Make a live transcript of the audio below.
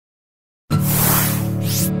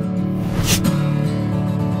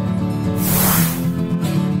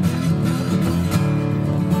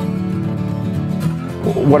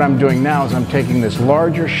what I'm doing now is I'm taking this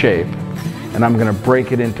larger shape and I'm going to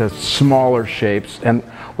break it into smaller shapes. And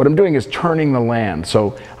what I'm doing is turning the land.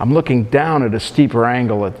 So I'm looking down at a steeper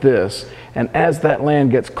angle at this, and as that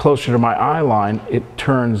land gets closer to my eye line, it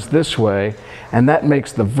turns this way, and that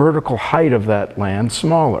makes the vertical height of that land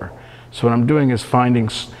smaller. So what I'm doing is finding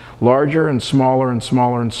larger and smaller and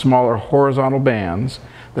smaller and smaller horizontal bands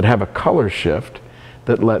that have a color shift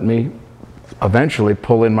that let me eventually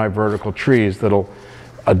pull in my vertical trees that'll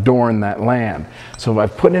adorn that land. So if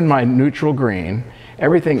I've put in my neutral green,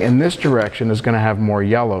 everything in this direction is going to have more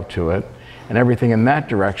yellow to it, and everything in that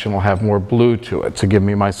direction will have more blue to it to give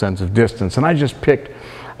me my sense of distance. And I just picked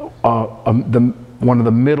one of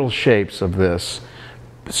the middle shapes of this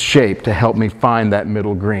shape to help me find that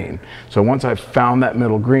middle green. So once I've found that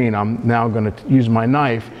middle green, I'm now going to use my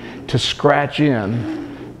knife to scratch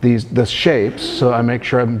in the shapes, so I make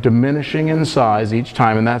sure I'm diminishing in size each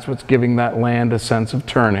time, and that's what's giving that land a sense of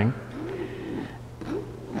turning.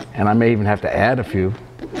 And I may even have to add a few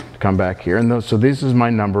to come back here. And so this is my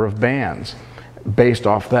number of bands based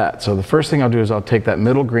off that. So the first thing I'll do is I'll take that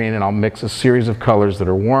middle green and I'll mix a series of colors that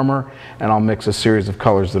are warmer, and I'll mix a series of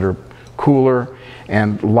colors that are cooler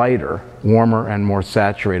and lighter, warmer and more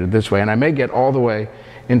saturated this way. And I may get all the way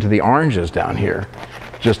into the oranges down here,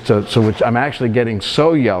 which I'm actually getting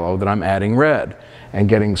so yellow that I'm adding red, and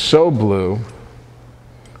getting so blue,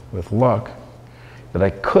 with luck, that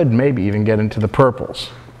I could maybe even get into the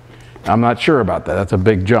purples. I'm not sure about that. That's a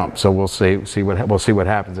big jump, so we'll see what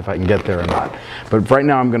happens if I can get there or not. But right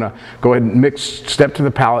now I'm going to go ahead and step to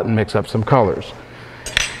the palette and mix up some colors,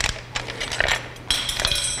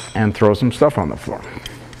 and throw some stuff on the floor.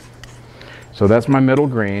 So that's my middle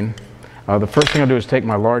green. The first thing I'll do is take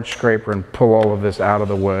my large scraper and pull all of this out of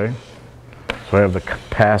the way, so I have the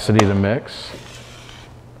capacity to mix.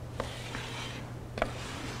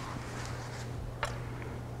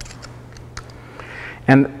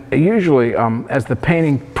 And usually, as the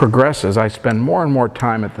painting progresses, I spend more and more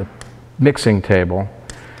time at the mixing table,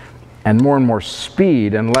 and more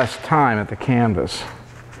speed and less time at the canvas.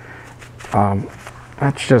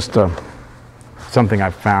 That's just something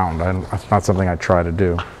I've found. It's not something I try to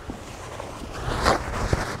do.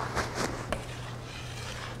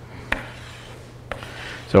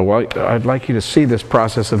 So I'd like you to see this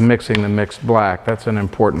process of mixing the mixed black. That's an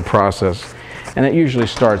important process. And it usually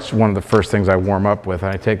starts, one of the first things I warm up with.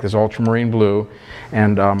 I take this ultramarine blue,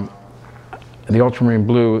 and the ultramarine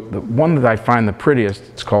blue, the one that I find the prettiest,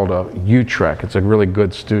 it's called a Utrecht. It's a really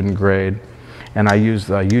good student grade. And I use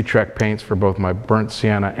the Utrecht paints for both my burnt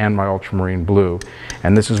sienna and my ultramarine blue.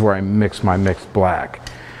 And this is where I mix my mixed black.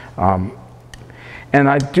 And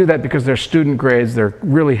I do that because they're student grades. They're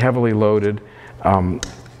really heavily loaded.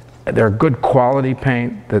 They're good quality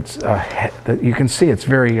paint. That you can see it's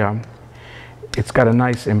very, it's got a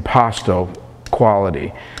nice impasto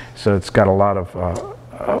quality. So it's got a lot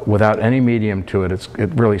of, without any medium to it, it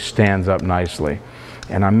really stands up nicely.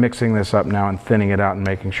 And I'm mixing this up now and thinning it out and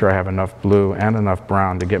making sure I have enough blue and enough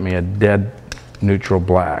brown to get me a dead neutral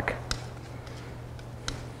black.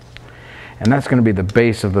 And that's going to be the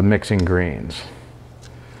base of the mixing greens.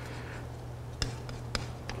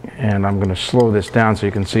 And I'm going to slow this down so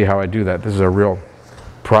you can see how I do that. This is a real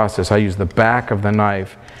process. I use the back of the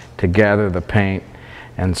knife to gather the paint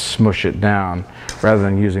and smush it down, rather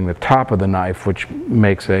than using the top of the knife, which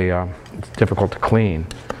makes it's difficult to clean.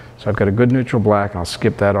 So I've got a good neutral black, and I'll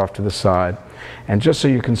skip that off to the side. And just so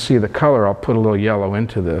you can see the color, I'll put a little yellow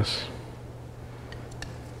into this.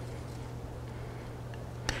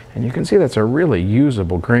 And you can see that's a really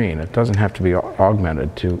usable green. It doesn't have to be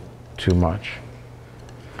augmented too much.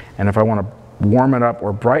 And if I want to warm it up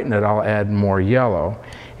or brighten it, I'll add more yellow.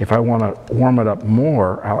 If I want to warm it up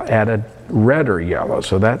more, I'll add a redder yellow.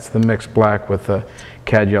 So that's the mixed black with the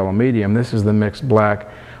cad yellow medium. This is the mixed black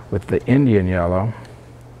with the Indian yellow.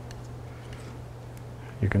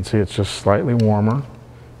 You can see it's just slightly warmer.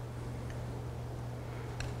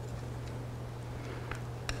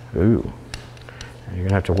 Ooh. And you're going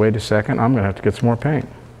to have to wait a second. I'm going to have to get some more paint.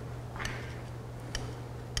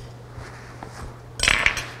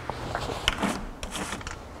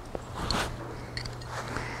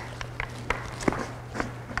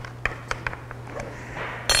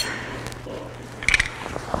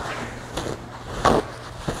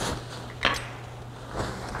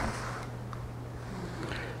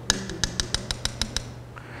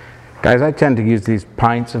 Guys, I tend to use these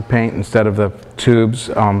pints of paint instead of the tubes,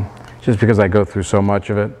 just because I go through so much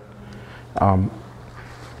of it.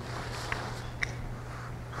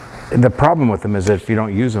 The problem with them is that if you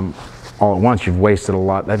don't use them all at once, you've wasted a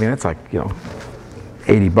lot. I mean, it's like,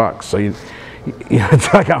 $80 bucks. So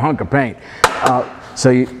it's like a hunk of paint. So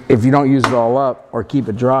if you don't use it all up or keep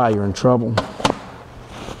it dry, you're in trouble.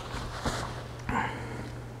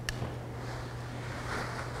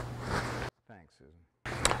 Thanks, Susan.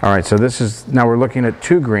 All right, so this is, now we're looking at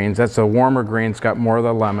two greens. That's a warmer green. It's got more of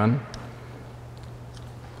the lemon.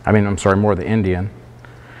 I'm sorry, more of the Indian.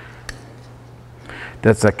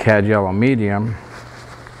 That's a cad yellow medium.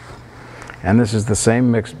 And this is the same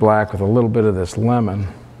mixed black with a little bit of this lemon.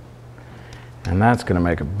 And that's going to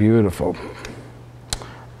make a beautiful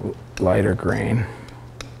lighter green.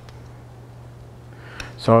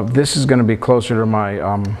 So this is going to be closer to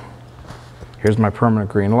my, here's my permanent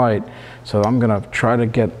green light. So I'm going to try to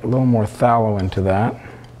get a little more phthalo into that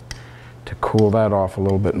to cool that off a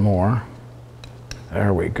little bit more.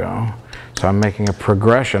 There we go. So I'm making a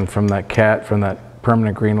progression from that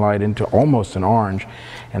permanent green light into almost an orange.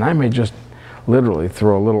 And I may just literally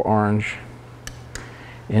throw a little orange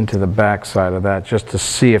into the back side of that just to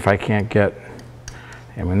see if I can't get,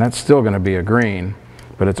 that's still going to be a green,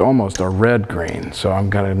 but it's almost a red green. So I've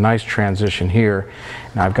got a nice transition here.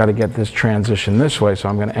 Now I've got to get this transition this way, so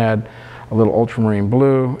I'm going to add a little ultramarine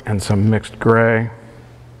blue and some mixed gray.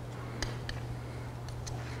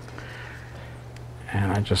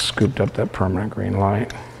 And I just scooped up that permanent green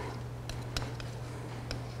light.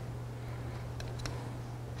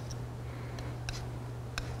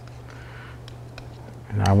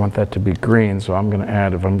 And I want that to be green, so I'm going to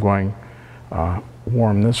add, if I'm going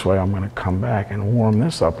warm this way, I'm going to come back and warm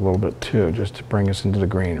this up a little bit too, just to bring us into the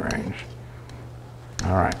green range.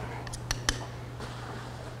 All right.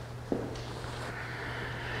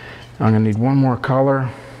 I'm going to need one more color,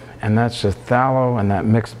 and that's just phthalo and that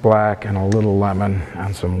mixed black and a little lemon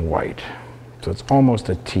and some white. So it's almost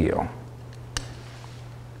a teal.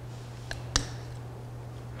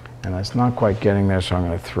 And that's not quite getting there, so I'm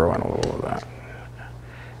going to throw in a little of that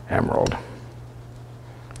emerald.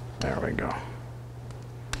 There we go.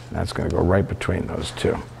 That's going to go right between those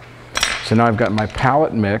two. So now I've got my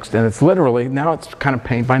palette mixed, and it's literally, now it's kind of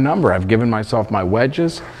paint by number. I've given myself my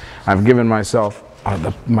wedges. I've given myself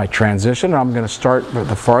my transition. I'm going to start with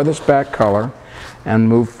the farthest back color and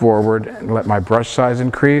move forward and let my brush size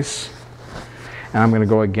increase. And I'm going to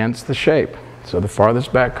go against the shape. So the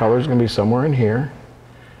farthest back color is going to be somewhere in here.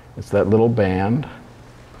 It's that little band.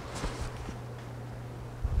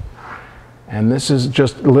 And this is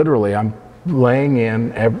just literally, I'm laying in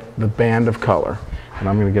the band of color. And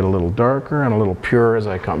I'm going to get a little darker and a little purer as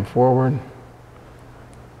I come forward.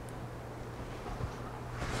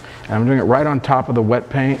 And I'm doing it right on top of the wet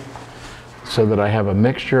paint so that I have a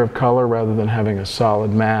mixture of color rather than having a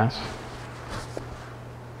solid mass.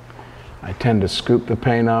 I tend to scoop the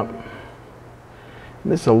paint up.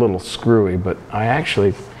 This is a little screwy, but I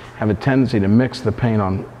actually have a tendency to mix the paint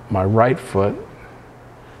on my right foot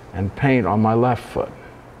and paint on my left foot.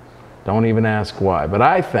 Don't even ask why, but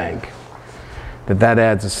I think that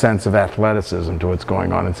adds a sense of athleticism to what's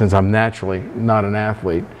going on. And since I'm naturally not an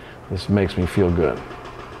athlete, this makes me feel good.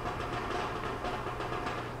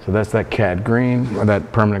 So that's that cad green, or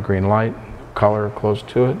that permanent green light color close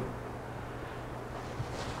to it.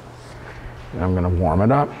 And I'm going to warm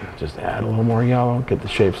it up, just add a little more yellow, get the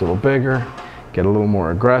shapes a little bigger, get a little more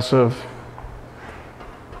aggressive.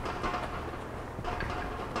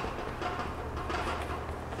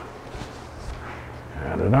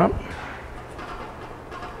 Add it up.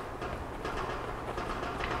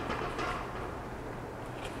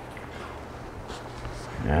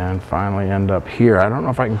 And finally end up here. I don't know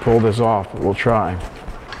if I can pull this off, but we'll try.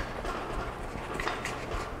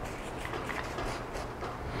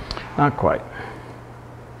 Not quite.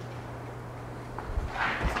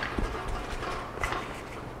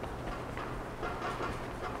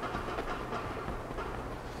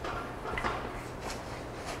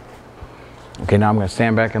 Okay, now I'm going to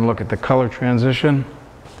stand back and look at the color transition.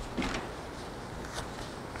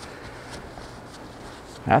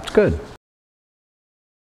 That's good.